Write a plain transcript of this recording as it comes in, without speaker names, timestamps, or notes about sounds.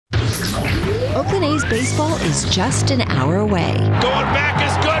Oakland A's baseball is just an hour away. Going back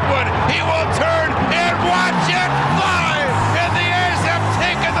is Goodwin. He will turn and watch it fly. And the A's have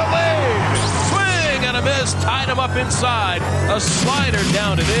taken the lead. Swing and a miss. Tied him up inside. A slider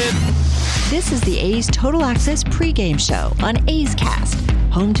down and in. This is the A's Total Access pregame show on A's Cast,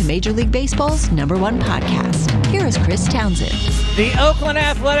 home to Major League Baseball's #1 podcast. Here is Chris Townsend. The Oakland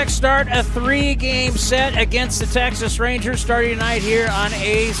Athletics start a 3-game set against the Texas Rangers starting tonight here on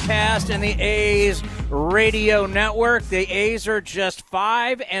A's Cast and the A's Radio Network. The A's are just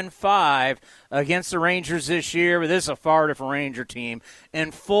 5-5 against the Rangers this year, but this is a far different Ranger team.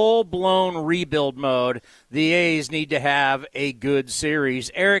 In full-blown rebuild mode, the A's need to have a good series.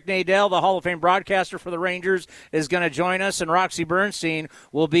 Eric Nadel, the Hall of Fame broadcaster for the Rangers, is going to join us, and Roxy Bernstein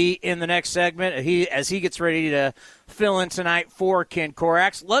will be in the next segment as he gets ready to fill in tonight for Ken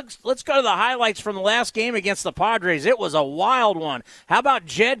Korax. Let's go to the highlights from the last game against the Padres. It was a wild one. How about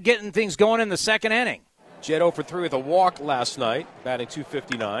Jed getting things going in the second inning? Jed 0 for 3 with a walk last night, batting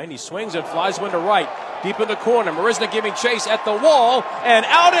 .259. He swings and flies one to right, deep in the corner. Marisnick giving chase at the wall, and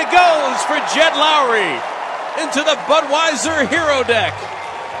out it goes for Jed Lowrie into the Budweiser Hero deck.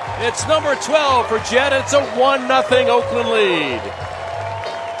 It's number 12 for Jed. It's a 1-0 Oakland lead.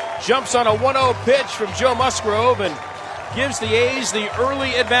 Jumps on a 1-0 pitch from Joe Musgrove and gives the A's the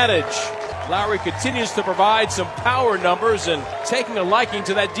early advantage. Lowrie continues to provide some power numbers and taking a liking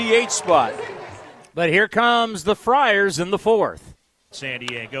to that DH spot. But here comes the Friars in the fourth. San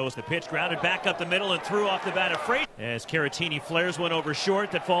Diego as the pitch grounded back up the middle and threw off the bat of Freight. As Caratini flares one over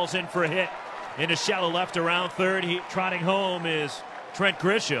short that falls in for a hit. Into shallow left around third. Trotting home is Trent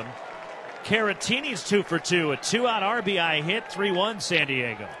Grisham. Caratini's 2 for 2. A 2-out RBI hit, 3-1 San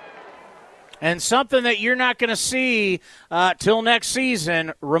Diego. And something that you're not going to see till next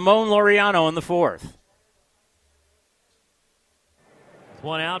season, Ramon Laureano in the fourth.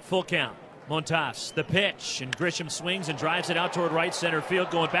 One out, full count. Montas, the pitch, and Grisham swings and drives it out toward right center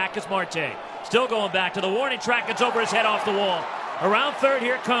field. Going back is Marte. Still going back to the warning track. It's over his head off the wall. Around third,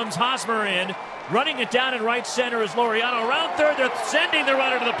 here comes Hosmer in. Running it down in right center is Laureano. Around third, they're sending the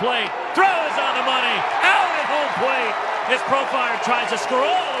runner to the plate. Throw is on the money. Out at home plate. As Profire tries to score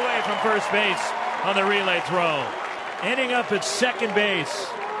all the way from first base on the relay throw. Ending up at second base.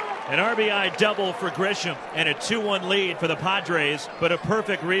 An RBI double for Grisham and a 2-1 lead for the Padres, but a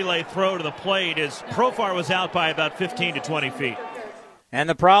perfect relay throw to the plate as Profar was out by about 15 to 20 feet. And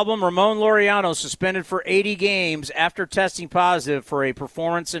the problem, Ramon Laureano suspended for 80 games after testing positive for a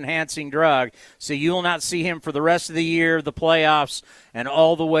performance-enhancing drug, so you will not see him for the rest of the year, the playoffs, and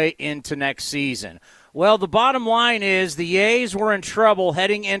all the way into next season. Well, the bottom line is the A's were in trouble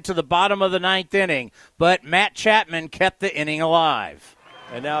heading into the bottom of the ninth inning, but Matt Chapman kept the inning alive.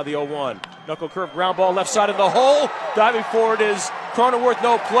 And now the 0-1. Knuckle curve ground ball left side of the hole. Diving forward is Cronenworth,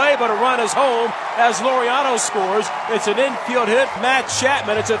 no play, but a run is home as Laureano scores. It's an infield hit. Matt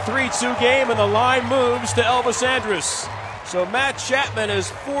Chapman. It's a 3-2 game, and the line moves to Elvis Andrus. So Matt Chapman is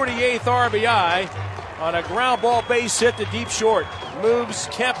 48th RBI on a ground ball base hit to deep short. Moves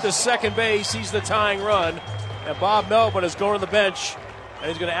Kemp to second base. He's the tying run. And Bob Melvin is going to the bench, and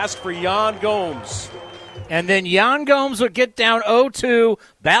he's going to ask for Yan Gomes. And then Yan Gomes would get down 0-2,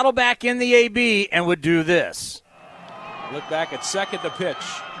 battle back in the AB, and would do this. Look back at second, the pitch.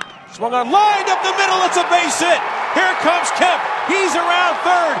 Swung on, lined up the middle, it's a base hit. Here comes Kemp. He's around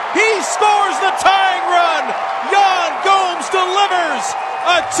third. He scores the tying run. Yan Gomes delivers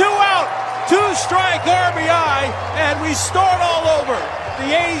a 2-out, 2-strike RBI, and we start all over.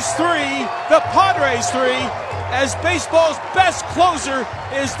 The A's 3, the Padres 3, as baseball's best closer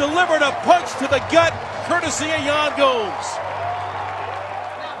is delivered a punch to the gut, courtesy of Yan Gomes.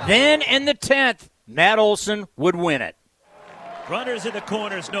 Then in the 10th, Matt Olson would win it. Runners in the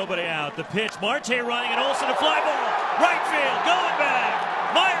corners, nobody out. The pitch, Marte running, and Olson a fly ball. Right field, going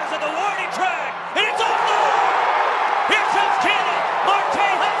back. Myers at the warning track, and it's off the wall. Here comes Cannon. Marte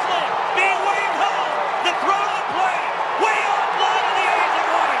hustling, being waved home. The throw to the plate, way offline, and the A's have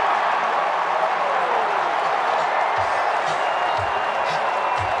won it.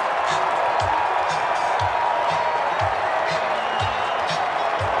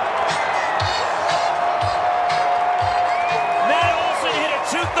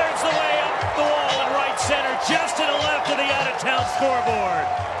 Just to the left of the out-of-town scoreboard.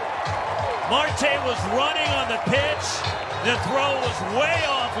 Marte was running on the pitch. The throw was way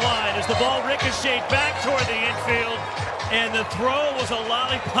offline as the ball ricocheted back toward the infield. And the throw was a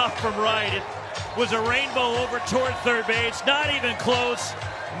lollipop from right. It was a rainbow over toward third base. Not even close.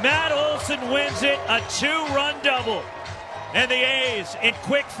 Matt Olson wins it. A 2-run double. And the A's, in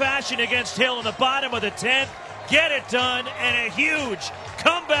quick fashion against Hill in the bottom of the 10th, get it done. And a huge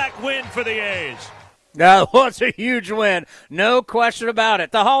comeback win for the A's. That was a huge win. No question about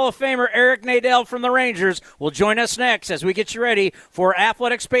it. The Hall of Famer Eric Nadel from the Rangers will join us next as we get you ready for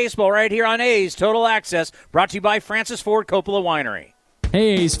Athletics Baseball right here on A's Total Access, brought to you by Francis Ford Coppola Winery.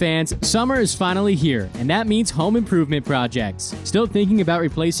 Hey A's fans, summer is finally here, and that means home improvement projects. Still thinking about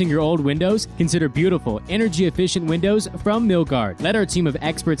replacing your old windows? Consider beautiful, energy-efficient windows from Milgard. Let our team of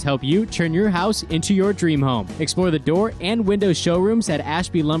experts help you turn your house into your dream home. Explore the door and window showrooms at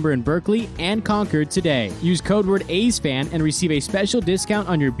Ashby Lumber in Berkeley and Concord today. Use code word A'sFan and receive a special discount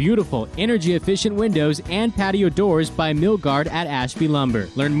on your beautiful, energy-efficient windows and patio doors by Milgard at Ashby Lumber.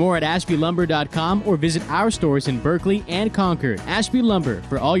 Learn more at ashbylumber.com or visit our stores in Berkeley and Concord. Ashby Lumber,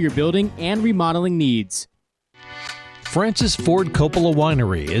 for all your building and remodeling needs. Francis Ford Coppola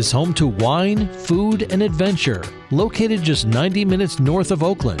Winery is home to wine, food, and adventure. Located just 90 minutes north of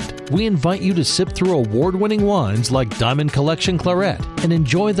Oakland, we invite you to sip through award-winning wines like Diamond Collection Claret and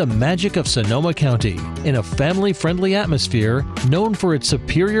enjoy the magic of Sonoma County in a family-friendly atmosphere known for its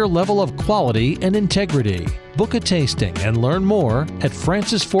superior level of quality and integrity. Book a tasting and learn more at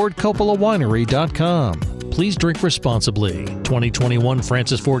francisfordcoppolawinery.com. Please drink responsibly. 2021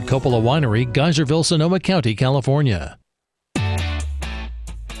 Francis Ford Coppola Winery, Geyserville, Sonoma County, California.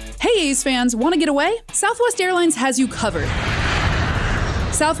 Hey A's fans, want to get away? Southwest Airlines has you covered.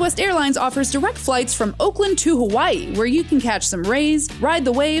 Southwest Airlines offers direct flights from Oakland to Hawaii, where you can catch some rays, ride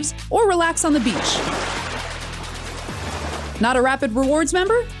the waves, or relax on the beach. Not a Rapid Rewards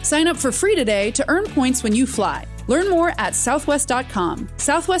member? Sign up for free today to earn points when you fly. Learn more at southwest.com.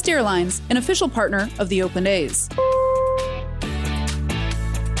 Southwest Airlines, an official partner of the Oakland A's.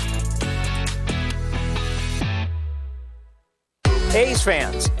 A's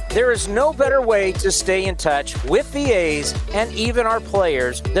fans, there is no better way to stay in touch with the A's and even our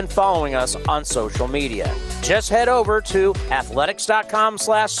players than following us on social media. Just head over to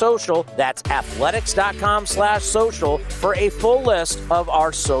athletics.com/social. That's athletics.com/social for a full list of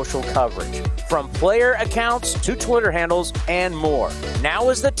our social coverage, from player accounts to Twitter handles and more.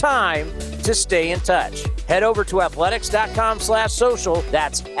 Now is the time to stay in touch. Head over to athletics.com/social.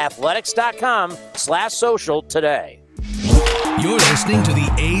 That's athletics.com/social today. You're listening to the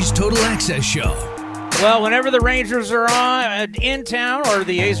A's Total Access Show. Well, whenever the Rangers are in town or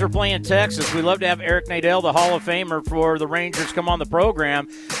the A's are playing Texas, we love to have Eric Nadel, the Hall of Famer for the Rangers, come on the program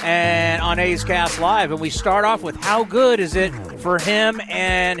and on A's Cast Live. And we start off with how good is it for him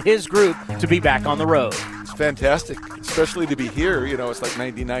and his group to be back on the road? It's fantastic, especially to be here. You know, it's like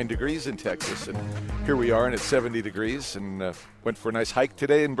 99 degrees in Texas, and here we are, and it's 70 degrees, and went for a nice hike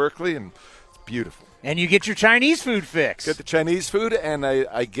today in Berkeley, and it's beautiful. And you get your Chinese food fix. Get the Chinese food, and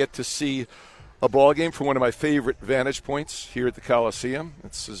I get to see a ball game from one of my favorite vantage points here at the Coliseum.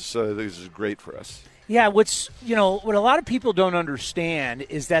 This is great for us. Yeah, what a lot of people don't understand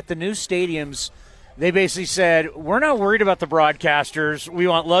is that the new stadiums, they basically said, we're not worried about the broadcasters. We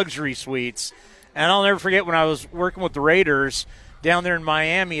want luxury suites. And I'll never forget when I was working with the Raiders down there in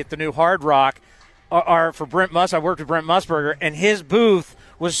Miami at the new Hard Rock, for Brent I worked with Brent Musburger, and his booth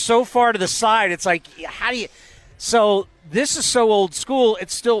was so far to the side. It's like, how do you – so this is so old school.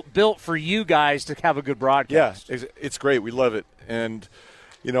 It's still built for you guys to have a good broadcast. Yeah, it's great. We love it. And,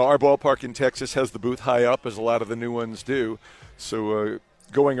 you know, our ballpark in Texas has the booth high up, as a lot of the new ones do. So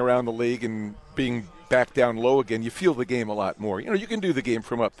going around the league and being back down low again, you feel the game a lot more. You know, you can do the game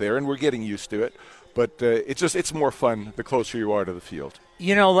from up there, and we're getting used to it. But it's more fun the closer you are to the field.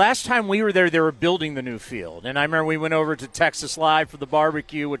 You know, last time we were there, they were building the new field. And I remember we went over to Texas Live for the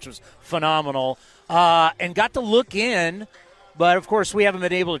barbecue, which was phenomenal, and got to look in. But, of course, we haven't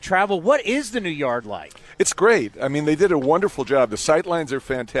been able to travel. What is the new yard like? It's great. I mean, they did a wonderful job. The sight lines are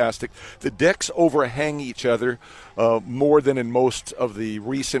fantastic. The decks overhang each other more than in most of the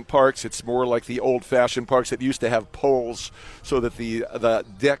recent parks. It's more like the old-fashioned parks that used to have poles so that the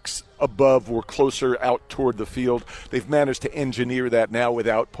decks above were closer out toward the field. They've managed to engineer that now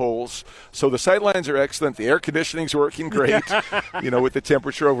without poles. So the sight lines are excellent. The air conditioning's working great. You know, with the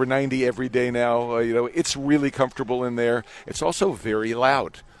temperature over 90 every day now, it's really comfortable in there. It's also very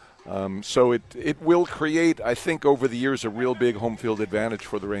loud. So it will create, I think, over the years, a real big home field advantage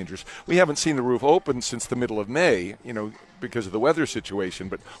for the Rangers. We haven't seen the roof open since the middle of May, because of the weather situation.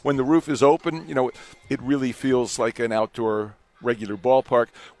 But when the roof is open, it really feels like an outdoor regular ballpark.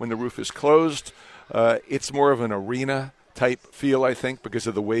 When the roof is closed, it's more of an arena type feel, I think, because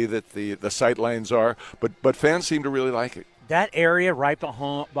of the way that the sight lines are. But fans seem to really like it. That area right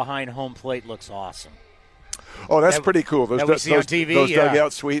behind home plate looks awesome. Oh, that's pretty cool. That we see on TV, those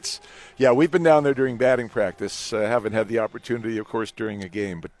dugout suites. Yeah, we've been down there during batting practice. Haven't had the opportunity, of course, during a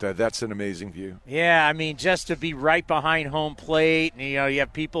game, but that's an amazing view. Yeah, I mean, just to be right behind home plate, and, you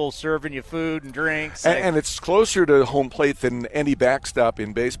have people serving you food and drinks. And it's closer to home plate than any backstop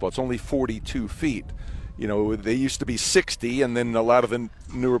in baseball. It's only 42 feet. They used to be 60, and then a lot of the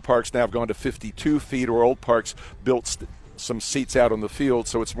newer parks now have gone to 52 feet, or old parks built some seats out on the field,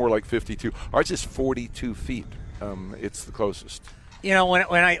 so it's more like 52. Ours is 42 feet. It's the closest. When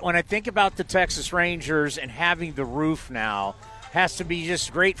I think about the Texas Rangers and having the roof now, has to be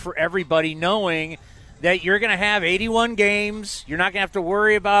just great for everybody, knowing that you're going to have 81 games. You're not going to have to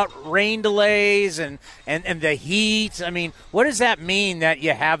worry about rain delays and the heat. I mean, what does that mean that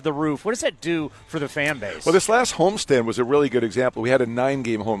you have the roof? What does that do for the fan base? Well, this last homestand was a really good example. We had a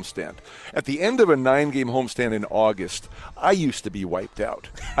 9-game homestand. At the end of a 9-game homestand in August, I used to be wiped out.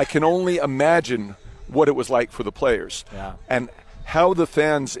 I can only imagine what it was like for the players. Yeah. And how the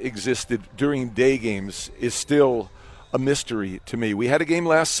fans existed during day games is still a mystery to me. We had a game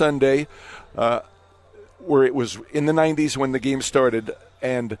last Sunday where it was in the 90s when the game started,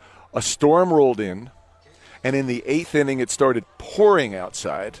 and a storm rolled in, and in the 8th inning it started pouring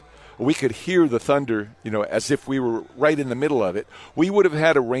outside. We could hear the thunder, as if we were right in the middle of it. We would have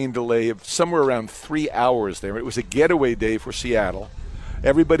had a rain delay of somewhere around 3 hours there. It was a getaway day for Seattle.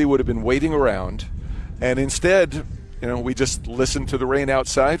 Everybody would have been waiting around, and instead, we just listened to the rain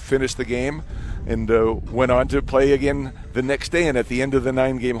outside, finished the game, and went on to play again the next day. And at the end of the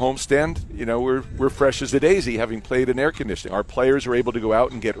 9-game homestand, we're fresh as a daisy, having played in air conditioning. Our players are able to go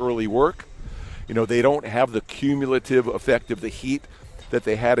out and get early work. They don't have the cumulative effect of the heat that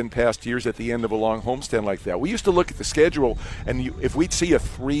they had in past years at the end of a long homestand like that. We used to look at the schedule, and if we'd see a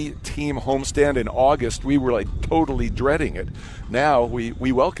 3-team homestand in August, we were totally dreading it. Now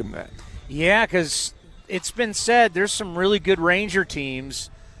we welcome that. Yeah, because it's been said there's some really good Ranger teams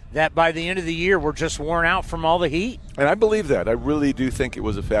that by the end of the year were just worn out from all the heat. And I believe that. I really do think it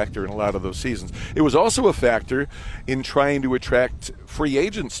was a factor in a lot of those seasons. It was also a factor in trying to attract free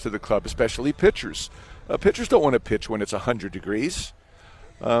agents to the club, especially pitchers. Pitchers don't want to pitch when it's 100 degrees.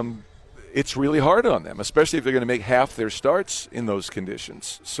 It's really hard on them, especially if they're going to make half their starts in those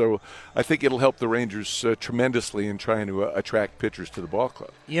conditions. So I think it'll help the Rangers tremendously in trying to attract pitchers to the ball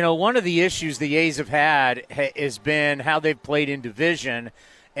club. One of the issues the A's have had has been how they've played in division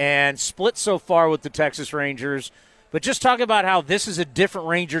and split so far with the Texas Rangers. But just talk about how this is a different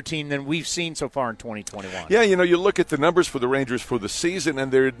Ranger team than we've seen so far in 2021. Yeah, you look at the numbers for the Rangers for the season, and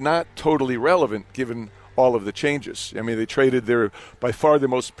they're not totally relevant given all of the changes. I mean, they traded their, by far the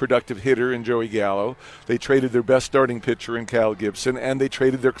most productive hitter in Joey Gallo. They traded their best starting pitcher in Cal Gibson, and they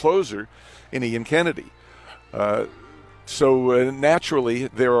traded their closer in Ian Kennedy. So naturally,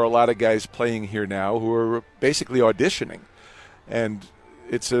 there are a lot of guys playing here now who are basically auditioning. And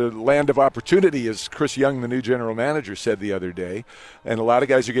it's a land of opportunity, as Chris Young, the new general manager, said the other day. And a lot of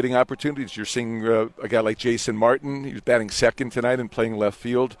guys are getting opportunities. You're seeing a guy like Jason Martin. He was batting second tonight and playing left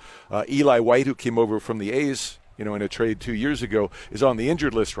field. Eli White, who came over from the A's, in a trade 2 years ago, is on the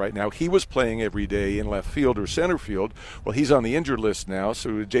injured list right now. He was playing every day in left field or center field. Well, he's on the injured list now,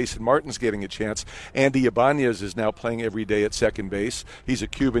 so Jason Martin's getting a chance. Andy Ibanez is now playing every day at second base. He's a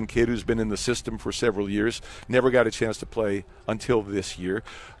Cuban kid who's been in the system for several years. Never got a chance to play until this year.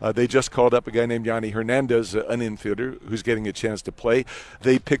 They just called up a guy named Yanni Hernandez, an infielder, who's getting a chance to play.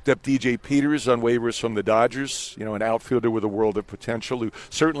 They picked up DJ Peters on waivers from the Dodgers, an outfielder with a world of potential who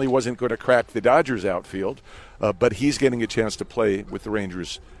certainly wasn't going to crack the Dodgers outfield. But he's getting a chance to play with the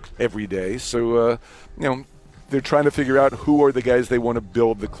Rangers every day. So, they're trying to figure out who are the guys they want to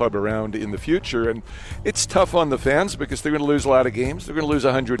build the club around in the future. And it's tough on the fans because they're going to lose a lot of games. They're going to lose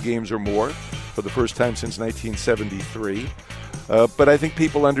 100 games or more for the first time since 1973. But I think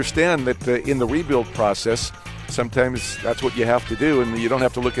people understand that in the rebuild process, sometimes that's what you have to do. And you don't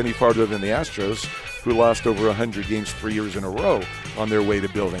have to look any farther than the Astros, who lost over 100 games 3 years in a row on their way to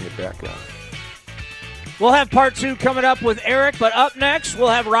building it back up. We'll have part 2 coming up with Eric, but up next, we'll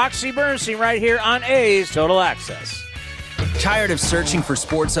have Roxy Bernstein right here on A's Total Access. Tired of searching for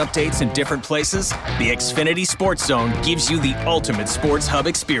sports updates in different places? The Xfinity Sports Zone gives you the ultimate sports hub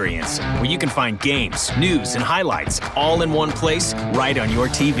experience, where you can find games, news, and highlights all in one place right on your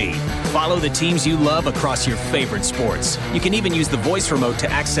TV. Follow the teams you love across your favorite sports. You can even use the voice remote to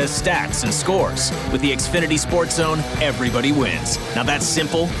access stats and scores. With the Xfinity Sports Zone, everybody wins. Now that's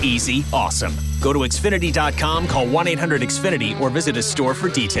simple, easy, awesome. Go to Xfinity.com, call 1-800-XFINITY, or visit a store for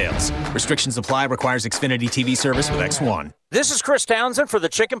details. Restrictions apply. Requires Xfinity TV service with X1. This is Chris Townsend for the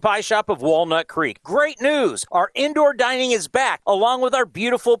Chicken Pie Shop of Walnut Creek. Great news! Our indoor dining is back, along with our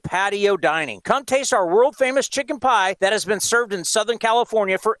beautiful patio dining. Come taste our world-famous chicken pie that has been served in Southern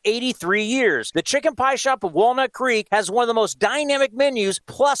California for 83 years. The Chicken Pie Shop of Walnut Creek has one of the most dynamic menus,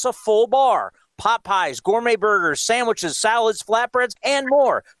 plus a full bar. Pot pies, gourmet burgers, sandwiches, salads, flatbreads, and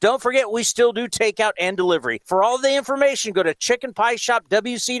more. Don't forget, we still do takeout and delivery. For all the information, go to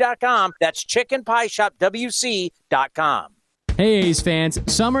chickenpieshopwc.com. That's chickenpieshopwc.com. Hey A's fans,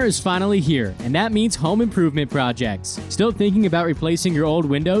 summer is finally here, and that means home improvement projects. Still thinking about replacing your old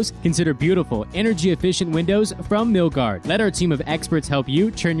windows? Consider beautiful, energy-efficient windows from Milgard. Let our team of experts help you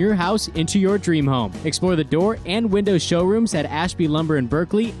turn your house into your dream home. Explore the door and window showrooms at Ashby Lumber in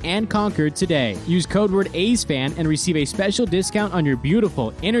Berkeley and Concord today. Use code word A'sFan and receive a special discount on your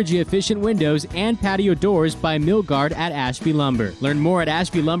beautiful, energy-efficient windows and patio doors by Milgard at Ashby Lumber. Learn more at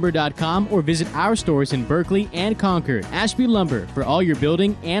ashbylumber.com or visit our stores in Berkeley and Concord. Ashby Lumber, for all your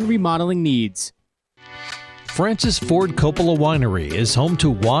building and remodeling needs. Francis Ford Coppola Winery is home to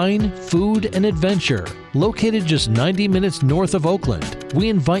wine, food, and adventure. Located just 90 minutes north of Oakland, we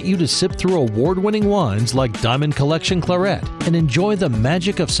invite you to sip through award-winning wines like Diamond Collection Claret and enjoy the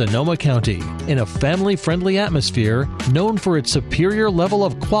magic of Sonoma County in a family-friendly atmosphere known for its superior level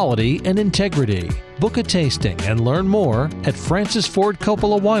of quality and integrity. Book a tasting and learn more at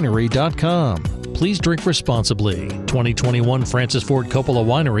francisfordcoppolawinery.com. Please drink responsibly. 2021 Francis Ford Coppola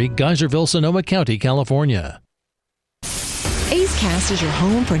Winery, Geyserville, Sonoma County, California. A's Cast is your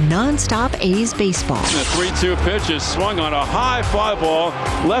home for non-stop A's baseball. The 3-2 pitch is swung on a high fly ball.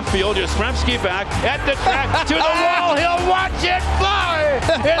 Left field, Yastrzemski back at the track to the wall. He'll watch it fly.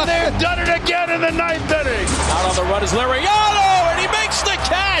 And they've done it again in the ninth inning. Out on the run is Liriano, and he makes the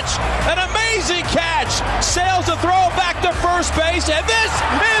catch. An amazing catch. Sails the throw back to first base, and this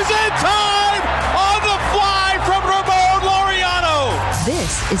is in time on the fly from Ramon Laureano.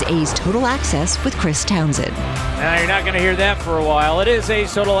 This is A's Total Access with Chris Townsend. Now, you're not going to hear that for a while. It is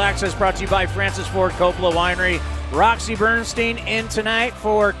A's Total Access, brought to you by Francis Ford Coppola Winery. Roxy Bernstein in tonight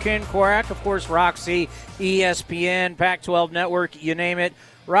for Ken Quarak. Of course, Roxy, ESPN, Pac-12 Network, you name it.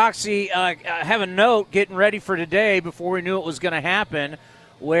 Roxy, I have a note getting ready for today before we knew it was going to happen,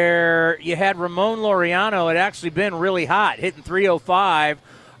 where you had Ramon Laureano. Had actually been really hot, hitting .305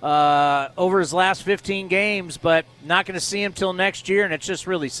 over his last 15 games, but not going to see him till next year, and it's just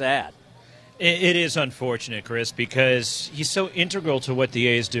really sad. It is unfortunate, Chris, because he's so integral to what the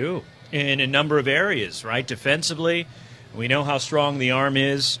A's do in a number of areas, right? Defensively, we know how strong the arm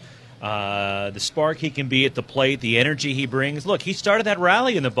is, the spark he can be at the plate, the energy he brings. Look, he started that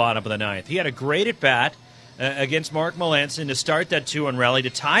rally in the bottom of the ninth. He had a great at-bat against Mark Melancon to start that 2-1 rally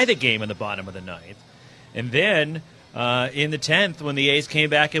to tie the game in the bottom of the ninth. And then in the 10th, when the A's came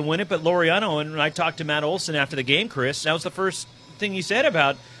back and win it, but Laureano, and when I talked to Matt Olson after the game, Chris, that was the first thing he said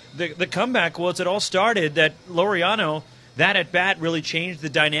about the comeback was it all started that Laureano, that at-bat really changed the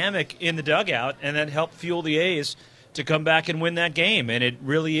dynamic in the dugout, and that helped fuel the A's to come back and win that game. And it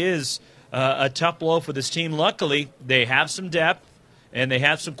really is a tough blow for this team. Luckily, they have some depth, and they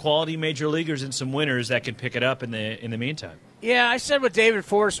have some quality major leaguers and some winners that can pick it up in the meantime. Yeah, I said with David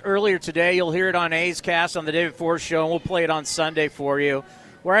Force earlier today, you'll hear it on A's Cast on the David Force Show, and we'll play it on Sunday for you,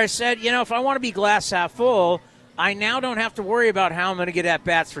 where I said, if I want to be glass half full, I now don't have to worry about how I'm going to get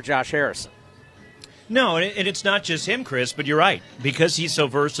at-bats for Josh Harrison. No, and it's not just him, Chris, but you're right. Because he's so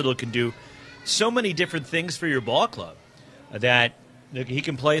versatile, can do so many different things for your ball club that he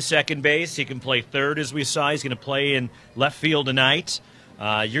can play second base, he can play third, as we saw. He's going to play in left field tonight.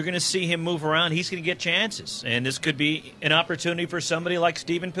 You're going to see him move around. He's going to get chances. And this could be an opportunity for somebody like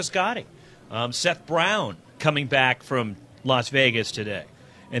Stephen Piscotty. Seth Brown coming back from Las Vegas today.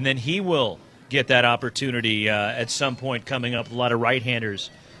 And then he will get that opportunity at some point coming up. A lot of right-handers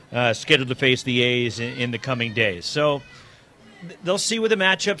scheduled to face the A's in the coming days. So they'll see where the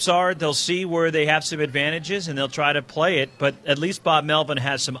matchups are. They'll see where they have some advantages, and they'll try to play it. But at least Bob Melvin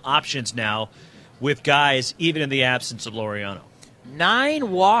has some options now with guys, even in the absence of Laureano. 9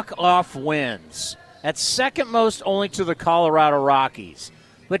 walk-off wins. That's second most only to the Colorado Rockies.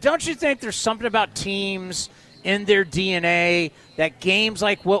 But don't you think there's something about teams in their DNA that games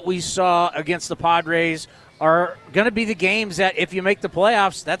like what we saw against the Padres are going to be the games that if you make the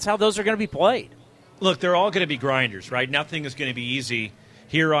playoffs, that's how those are going to be played? Look, they're all going to be grinders, right? Nothing is going to be easy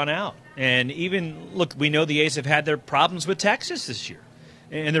here on out. And even, look, we know the A's have had their problems with Texas this year.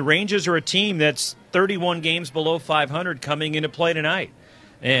 And the Rangers are a team that's 31 games below 500 coming into play tonight.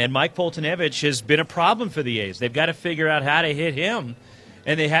 And Mike Poltynewicz has been a problem for the A's. They've got to figure out how to hit him,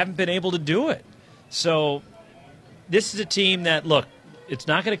 and they haven't been able to do it. So this is a team that, look, it's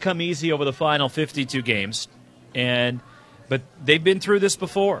not going to come easy over the final 52 games, but they've been through this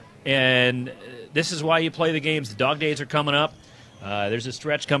before, and this is why you play the games. The dog days are coming up. There's a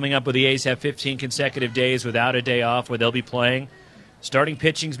stretch coming up where the A's have 15 consecutive days without a day off where they'll be playing. Starting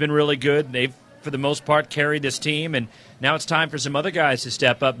pitching's been really good. They've, for the most part, carried this team, and now it's time for some other guys to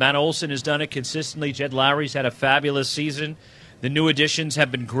step up. Matt Olson has done it consistently. Jed Lowry's had a fabulous season. The new additions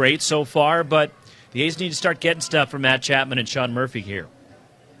have been great so far, but the A's need to start getting stuff from Matt Chapman and Sean Murphy here.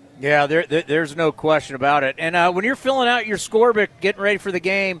 Yeah, there's no question about it. And when you're filling out your scorebook, getting ready for the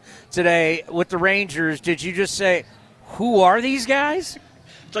game today with the Rangers, did you just say, who are these guys?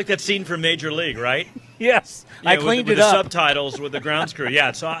 It's like that scene from Major League, right? Yes, I cleaned it up. With the subtitles with the grounds crew.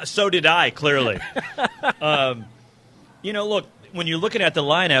 Yeah, so did I, clearly. Look, when you're looking at the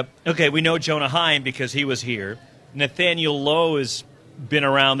lineup, okay, we know Jonah Heim because he was here. Nathaniel Lowe has been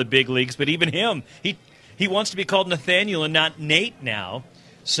around the big leagues, but even him, he wants to be called Nathaniel and not Nate now.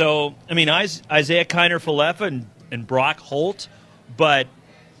 So, I mean, Isaiah Kiner-Falefa and Brock Holt, but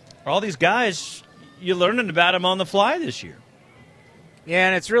all these guys, you're learning about them on the fly this year. Yeah,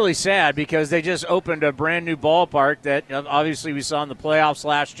 and it's really sad because they just opened a brand-new ballpark that obviously we saw in the playoffs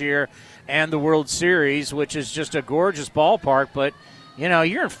last year and the World Series, which is just a gorgeous ballpark. But,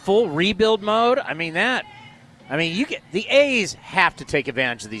 you're in full rebuild mode. The A's have to take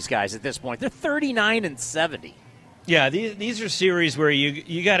advantage of these guys at this point. They're 39-70. Yeah, these are series where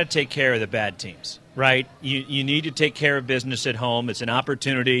you got to take care of the bad teams, right? You need to take care of business at home. It's an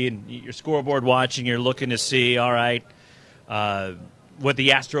opportunity, and you're scoreboard watching. You're looking to see, all right, what the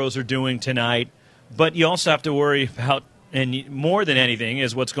Astros are doing tonight. But you also have to worry about, and more than anything,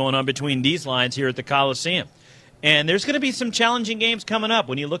 is what's going on between these lines here at the Coliseum. And there's going to be some challenging games coming up.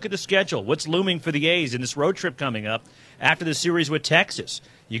 When you look at the schedule, what's looming for the A's in this road trip coming up after the series with Texas?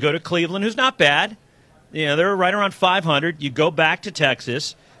 You go to Cleveland, who's not bad. They're right around 500. You go back to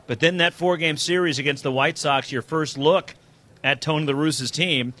Texas, but then that 4-game series against the White Sox, your first look at Tony La Russa's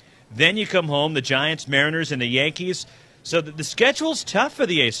team. Then you come home, the Giants, Mariners, and the Yankees. So the schedule's tough for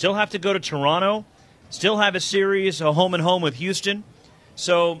the A's. Still have to go to Toronto, still have a series, a home-and-home with Houston.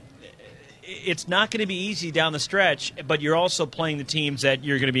 So it's not going to be easy down the stretch, but you're also playing the teams that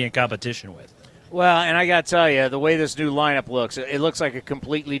you're going to be in competition with. Well, and I got to tell you, the way this new lineup looks, it looks like a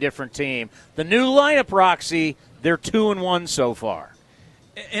completely different team. The new lineup, Roxy, they're 2-1 so far.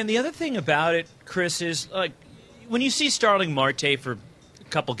 And the other thing about it, Chris, is like when you see Starling Marte for a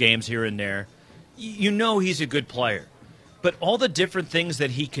couple games here and there, you know he's a good player. But all the different things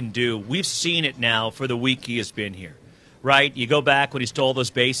that he can do, we've seen it now for the week he has been here, right? You go back when he stole those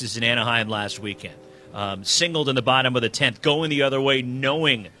bases in Anaheim last weekend, singled in the bottom of the 10th, going the other way,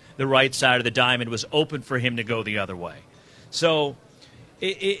 knowing the right side of the diamond was open for him to go the other way. So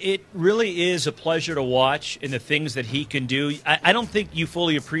it really is a pleasure to watch in the things that he can do. I don't think you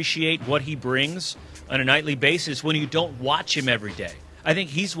fully appreciate what he brings on a nightly basis when you don't watch him every day. I think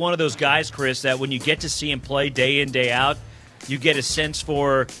he's one of those guys, Chris, that when you get to see him play day in, day out, you get a sense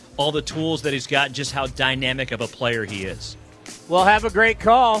for all the tools that he's got and just how dynamic of a player he is. Well, have a great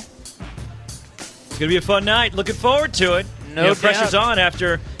call. It's going to be a fun night. Looking forward to it. No pressure's on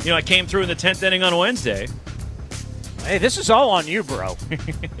after, I came through in the 10th inning on Wednesday. Hey, this is all on you, bro.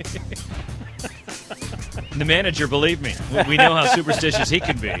 The manager, believe me. We know how superstitious he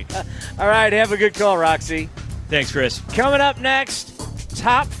can be. All right, have a good call, Roxy. Thanks, Chris. Coming up next,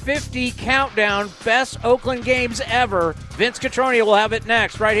 Top 50 Countdown, Best Oakland Games Ever. Vince Catroni will have it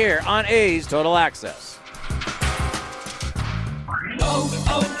next right here on A's Total Access.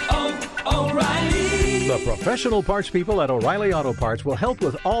 O'Reilly. The professional parts people at O'Reilly Auto Parts will help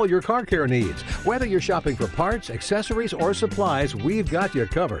with all your car care needs. Whether you're shopping for parts, accessories, or supplies, we've got you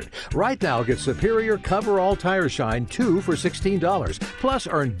covered. Right now, get Superior Coverall Tire Shine 2 for $16. Plus,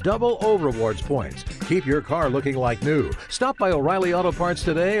 earn double O-Rewards points. Keep your car looking like new. Stop by O'Reilly Auto Parts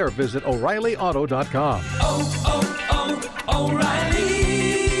today or visit O'ReillyAuto.com.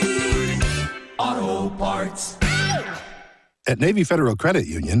 O'Reilly Auto Parts. At Navy Federal Credit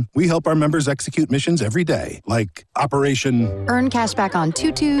Union, we help our members execute missions every day, like Operation... Earn cash back on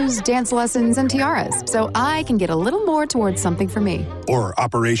tutus, dance lessons, and tiaras, so I can get a little more towards something for me. Or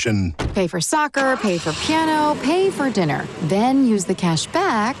Operation... Pay for soccer, pay for piano, pay for dinner. Then use the cash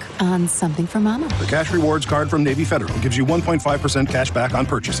back on something for Mama. The Cash Rewards card from Navy Federal gives you 1.5% cash back on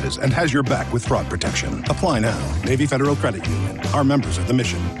purchases and has your back with fraud protection. Apply now. Navy Federal Credit Union. Our members are the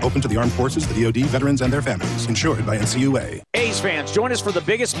mission. Open to the armed forces, the DoD, veterans, and their families. Insured by NCUA. A's fans, join us for the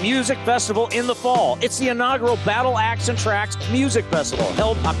biggest music festival in the fall. It's the inaugural Battle Axe and Tracks Music Festival,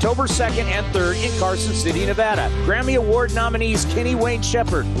 held October 2nd and 3rd in Carson City, Nevada. Grammy Award nominees Kenny Wayne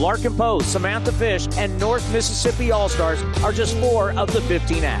Shepherd, Larkin Poe, Samantha Fish, and North Mississippi All-Stars are just 4 of the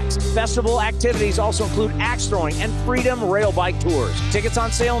 15 acts. Festival activities also include axe throwing and Freedom Rail Bike tours. Tickets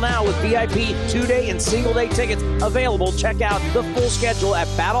on sale now with VIP 2-day and single-day tickets available. Check out the full schedule at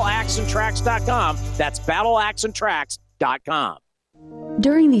battleaxeandtracks.com. That's battleaxeandtracks.com.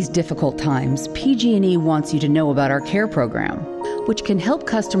 During these difficult times, PG&E wants you to know about our CARE program, which can help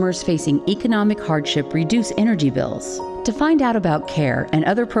customers facing economic hardship reduce energy bills. To find out about CARE and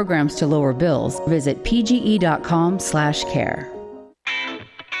other programs to lower bills, visit pge.com/care.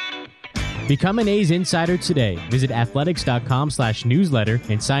 Become an A's insider today. Visit athletics.com/newsletter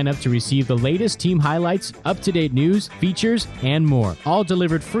and sign up to receive the latest team highlights, up-to-date news, features, and more, all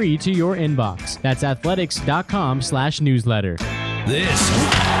delivered free to your inbox. That's athletics.com/newsletter. This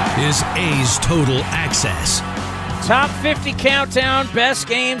is A's Total Access. Top 50 countdown, best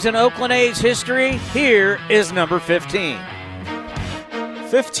games in Oakland A's history. Here is number 15.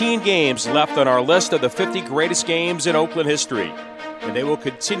 15 games left on our list of the 50 greatest games in Oakland history. And they will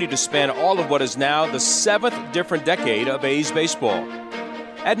continue to span all of what is now the 7th different decade of A's baseball.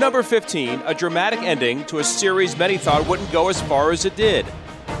 At number 15, a dramatic ending to a series many thought wouldn't go as far as it did.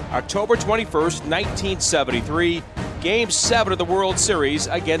 October 21st, 1973, Game 7 of the World Series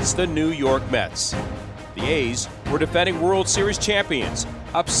against the New York Mets. The A's were defending World Series champions,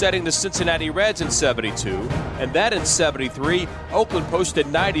 upsetting the Cincinnati Reds in 72, and then in 73, Oakland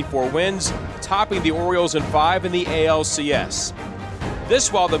posted 94 wins, topping the Orioles in 5 in the ALCS.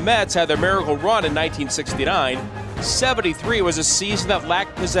 This while the Mets had their miracle run in 1969, 73 was a season that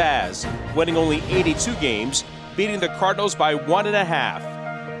lacked pizzazz, winning only 82 games, beating the Cardinals by 1.5.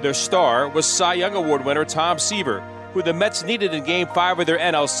 Their star was Cy Young Award winner Tom Seaver, who the Mets needed in Game 5 of their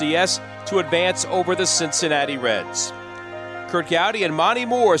NLCS to advance over the Cincinnati Reds. Curt Gowdy and Monty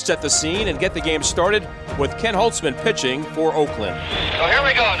Moore set the scene and get the game started with Ken Holtzman pitching for Oakland. So here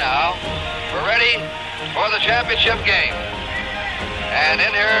we go now. We're ready for the championship game. And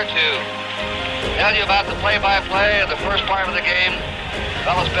in here to tell you about the play-by-play of the first part of the game,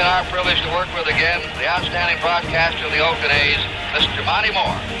 well, it's been our privilege to work with again the outstanding broadcaster of the Oakland A's, Mr. Monty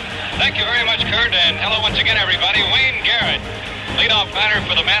Moore. Thank you very much, Curt, and hello once again, everybody. Wayne Garrett, leadoff batter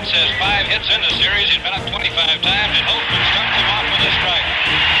for the Mets, has 5 hits in the series. He's been up 25 times, and Holtzman starts him off with a strike.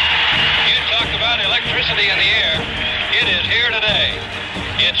 You talk about electricity in the air. It is here today.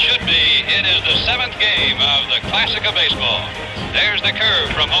 It should be. It is the 7th game of the Classic of Baseball. There's the curve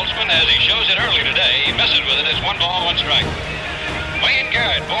from Holtzman as he shows it early today. He misses with it. It's 1 ball, 1 strike. Wayne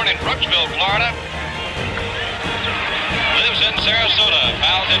Garrett, born in Brooksville, Florida, lives in Sarasota.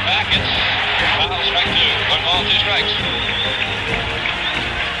 Fouls it back. It's foul, strike 2. 1 ball, 2 strikes.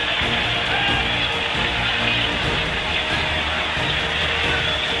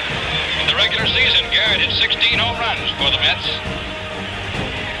 In the regular season, Garrett hit 16 home runs for the Mets.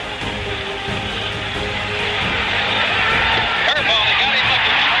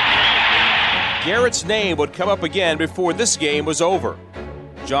 Garrett's name would come up again before this game was over.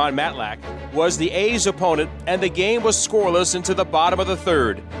 John Matlack was the A's opponent, and the game was scoreless into the bottom of the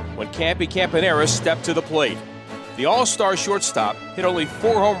 3rd when Campy Campaneris stepped to the plate. The all-star shortstop hit only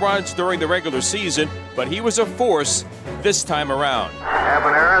 4 home runs during the regular season, but he was a force this time around.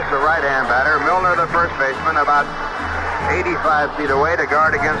 Campaneris, the right-hand batter. Milner, the first baseman, about 85 feet away to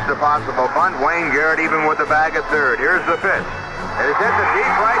guard against a possible bunt. Wayne Garrett even with the bag at 3rd. Here's the pitch. It is hit to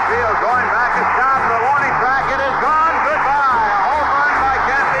deep right field, going back and stop the warning track. It is gone. Goodbye. A home run by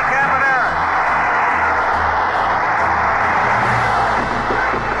Campy Campaneris.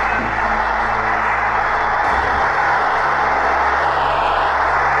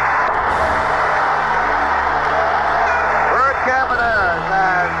 Curt Campaneris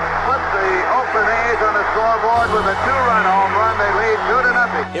has put the Oakland A's on the scoreboard with a 2-run home run. They lead 2-0.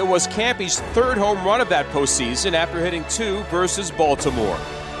 It was Campy's 3rd home run of that postseason after hitting 2 versus Baltimore.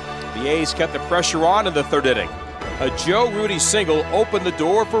 The A's kept the pressure on in the 3rd inning. A Joe Rudy single opened the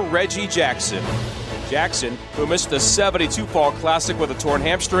door for Reggie Jackson. Jackson, who missed the 72 Fall Classic with a torn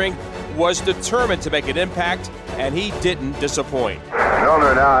hamstring, was determined to make an impact, and he didn't disappoint.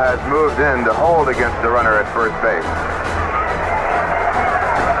 Milner now has moved in to hold against the runner at first base.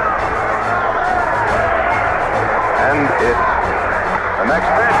 And it's the next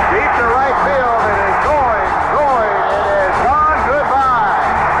pitch, deep to right field. It is going. It is gone. Goodbye.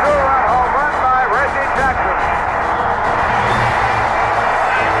 2-run home run by Reggie Jackson.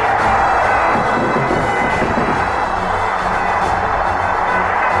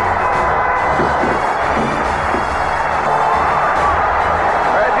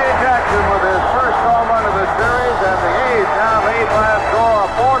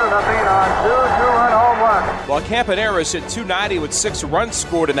 Campaneris hit .290 with 6 runs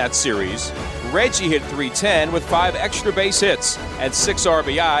scored in that series. Reggie hit .310 with 5 extra base hits and 6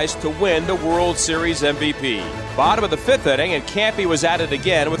 RBIs to win the World Series MVP. Bottom of the 5th inning, and Campy was at it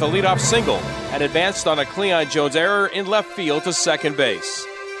again with a leadoff single and advanced on a Cleon Jones error in left field to second base.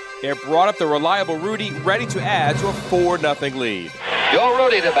 It brought up the reliable Rudy, ready to add to a 4-0 lead. Joe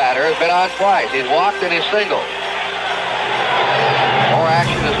Rudy, the batter, has been on twice. He's walked and he's singled. More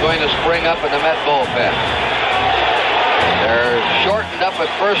action is going to spring up in the Met bullpen. They're shortened up at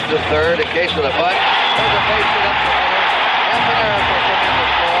first to third in case of the bunt. There's a base hit up the middle. Campaneris will come in to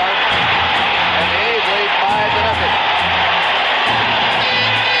score. And the A's lead 5-0.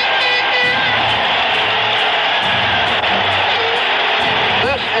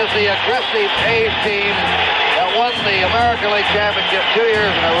 This is the aggressive A's team that won the American League Championship 2 years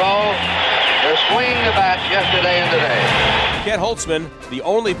in a row. They're swinging the bats yesterday and today. Kent Holtzman, the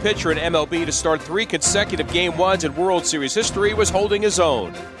only pitcher in MLB to start 3 consecutive Game 1s in World Series history, was holding his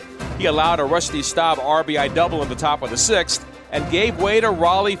own. He allowed a Rusty Staub RBI double in the top of the 6th and gave way to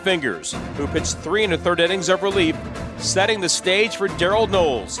Raleigh Fingers, who pitched 3 1/3 innings of relief, setting the stage for Darryl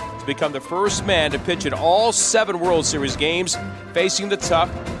Knowles to become the first man to pitch in all 7 World Series games, facing the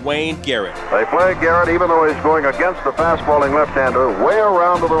tough Wayne Garrett. They play Garrett, even though he's going against the fast-falling left-hander, way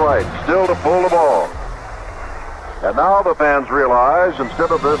around to the right, still to pull the ball. And now the fans realize,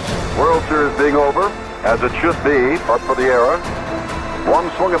 instead of this World Series being over, as it should be, but for the error, one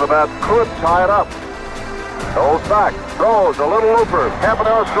swing of the bat could tie it up. Goes back, throws a little looper.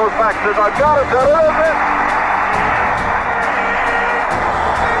 Campaneris goes back, says, "I've got it, that is it!"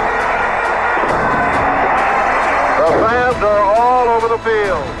 The fans are all over the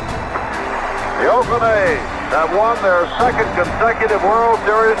field. The Oakland A's have won their 2nd consecutive World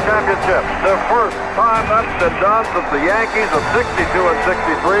Series championship. The first time that's been done since the Yankees of 62 and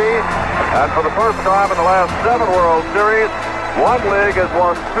 63. And for the first time in the last 7 World Series, one league has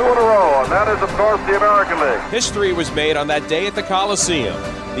won 2 in a row, and that is, of course, the American League. History was made on that day at the Coliseum.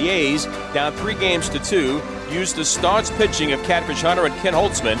 The A's, down 3-2, used the staunch pitching of Catfish Hunter and Ken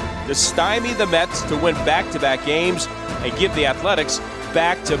Holtzman to stymie the Mets to win back-to-back games and give the Athletics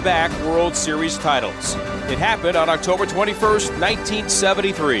back-to-back World Series titles. It happened on October 21st,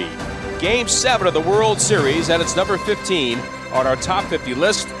 1973. Game 7 of the World Series, and it's number 15 on our top 50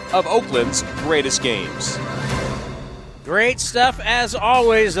 list of Oakland's greatest games. Great stuff as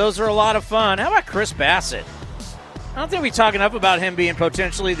always. Those are a lot of fun. How about Chris Bassett? I don't think we talk enough about him being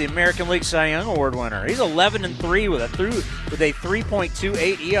potentially the American League Cy Young Award winner. He's 11-3 with a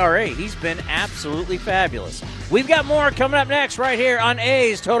 3.28 ERA. He's been absolutely fabulous. We've got more coming up next right here on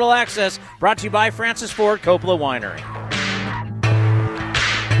A's Total Access, brought to you by Francis Ford Coppola Winery.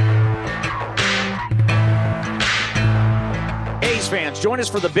 Fans, join us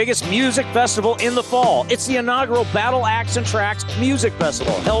for the biggest music festival in the fall. It's the inaugural Battle Axe and Tracks Music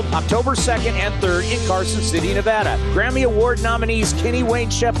Festival, held October 2nd and 3rd in Carson City, Nevada. Grammy Award nominees Kenny Wayne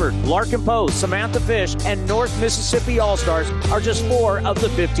Shepherd, Larkin Poe, Samantha Fish, and North Mississippi All-Stars are just 4 of the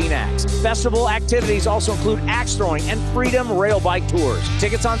 15 acts. Festival activities also include axe throwing and Freedom Rail Bike tours.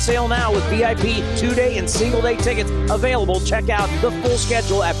 Tickets on sale now with VIP 2-day and single-day tickets available. Check out the full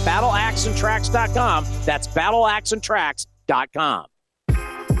schedule at battleaxeandtracks.com. That's battleaxeandtracks.com.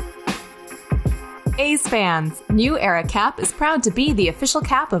 A's fans, New Era Cap is proud to be the official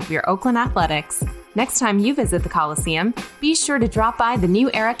cap of your Oakland Athletics. Next time you visit the Coliseum, be sure to drop by the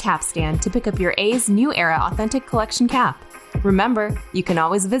New Era Cap stand to pick up your A's New Era Authentic Collection cap. Remember, you can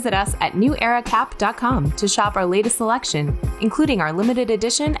always visit us at neweracap.com to shop our latest selection, including our limited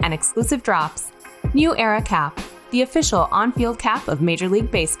edition and exclusive drops. New Era Cap, the official on-field cap of Major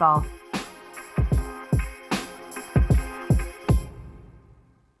League Baseball.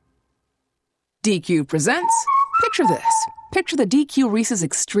 DQ presents, picture this. Picture the DQ Reese's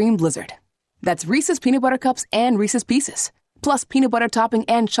Extreme Blizzard. That's Reese's Peanut Butter Cups and Reese's Pieces, plus peanut butter topping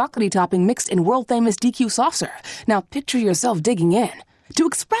and chocolatey topping mixed in world-famous DQ soft serve. Now picture yourself digging in. To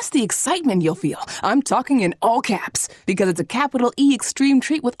express the excitement you'll feel, I'm talking in all caps, because it's a capital E extreme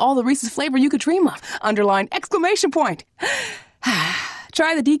treat with all the Reese's flavor you could dream of. Underline exclamation point.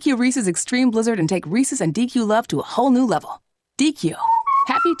 Try the DQ Reese's Extreme Blizzard and take Reese's and DQ love to a whole new level. DQ.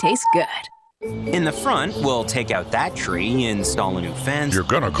 Happy tastes good. In the front, we'll take out that tree, install a new fence. You're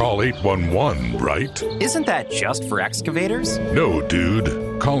gonna call 811, right? Isn't that just for excavators? No,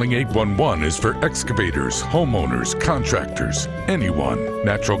 dude. Calling 811 is for excavators, homeowners, contractors, anyone.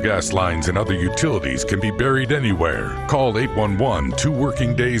 Natural gas lines and other utilities can be buried anywhere. Call 811 2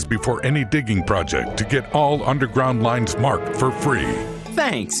 working days before any digging project to get all underground lines marked for free.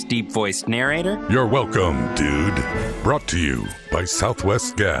 Thanks, deep-voiced narrator. You're welcome, dude. Brought to you by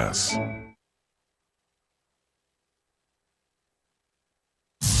Southwest Gas.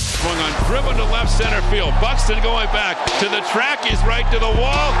 on, driven to left center field. Buxton going back to the track. He's right to the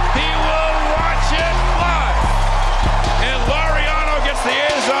wall. He will watch it fly. And Laureano gets the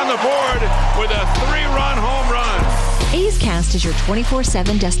A's on the board with a 3-run home run. A's Cast is your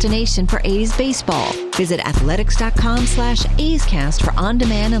 24/7 destination for A's baseball. Visit athletics.com/A's Cast for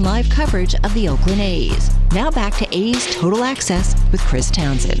on-demand and live coverage of the Oakland A's. Now back to A's Total Access with Chris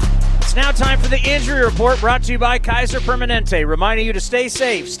Townsend. It's now time for the injury report, brought to you by Kaiser Permanente, reminding you to stay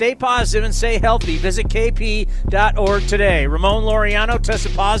safe, stay positive, and stay healthy. Visit kp.org today. Ramon Laureano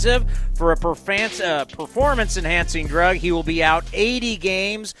tested positive for a performance-enhancing drug. He will be out 80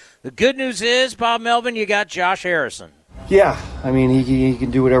 games. The good news is, Bob Melvin, you got Josh Harrison. Yeah, I mean, he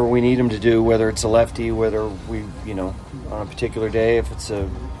can do whatever we need him to do, whether it's a lefty, whether we, on a particular day, if it's a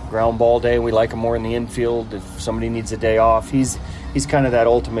ground ball day, we like him more in the infield. If somebody needs a day off, he's kind of that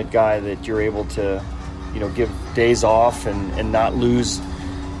ultimate guy that you're able to, give days off and not lose,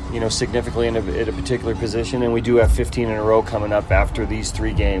 significantly at a particular position. And we do have 15 in a row coming up after these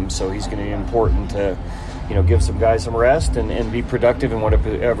 3 games, so he's going to be important to, give some guys some rest and be productive in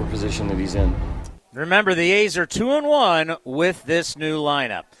whatever position that he's in. Remember, the A's are 2-1 with this new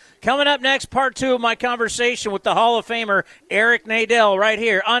lineup. Coming up next, part 2 of my conversation with the Hall of Famer Eric Nadel right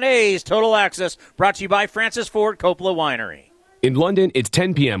here on A's Total Access, brought to you by Francis Ford Coppola Winery. In London, it's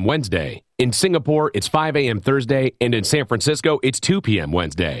 10 p.m. Wednesday. In Singapore, it's 5 a.m. Thursday. And in San Francisco, it's 2 p.m.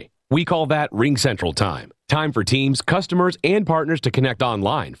 Wednesday. We call that Ring Central Time. Time for teams, customers, and partners to connect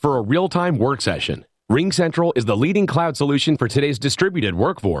online for a real-time work session. Ring Central is the leading cloud solution for today's distributed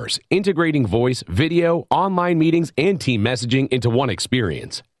workforce, integrating voice, video, online meetings, and team messaging into one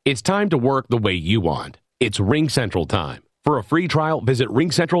experience. It's time to work the way you want. It's Ring Central time. For a free trial, visit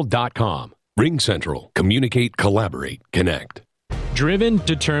ringcentral.com. Ring Central. Communicate, collaborate, connect. Driven,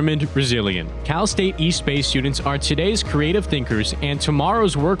 determined, resilient. Cal State East Bay students are today's creative thinkers and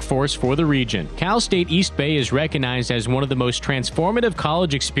tomorrow's workforce for the region. Cal State East Bay is recognized as one of the most transformative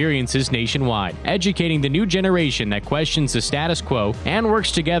college experiences nationwide, educating the new generation that questions the status quo and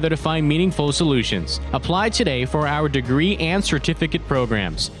works together to find meaningful solutions. Apply today for our degree and certificate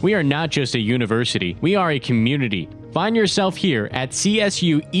programs. We are not just a university, we are a community. Find yourself here at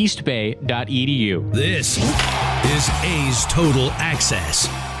csueastbay.edu. This is A's Total Access.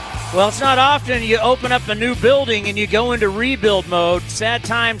 Well, it's not often you open up a new building and you go into rebuild mode. Sad